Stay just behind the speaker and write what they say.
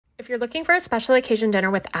If you're looking for a special occasion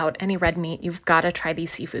dinner without any red meat, you've got to try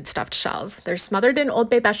these seafood stuffed shells. They're smothered in Old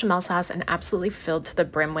Bay bechamel sauce and absolutely filled to the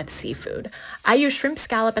brim with seafood. I use shrimp,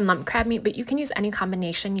 scallop, and lump crab meat, but you can use any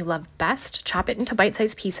combination you love best. Chop it into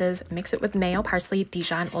bite-sized pieces, mix it with mayo, parsley,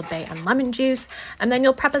 Dijon, Old Bay, and lemon juice, and then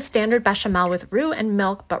you'll prep a standard bechamel with roux and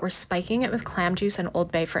milk, but we're spiking it with clam juice and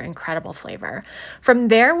Old Bay for incredible flavor. From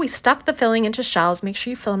there, we stuff the filling into shells. Make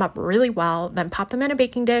sure you fill them up really well, then pop them in a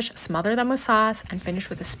baking dish, smother them with sauce, and finish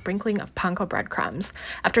with a sprinkling of panko breadcrumbs.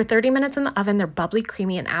 After 30 minutes in the oven, they're bubbly,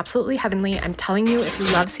 creamy, and absolutely heavenly. I'm telling you, if you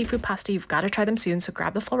love seafood pasta, you've got to try them soon, so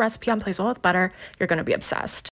grab the full recipe on Placeable with Butter. You're going to be obsessed.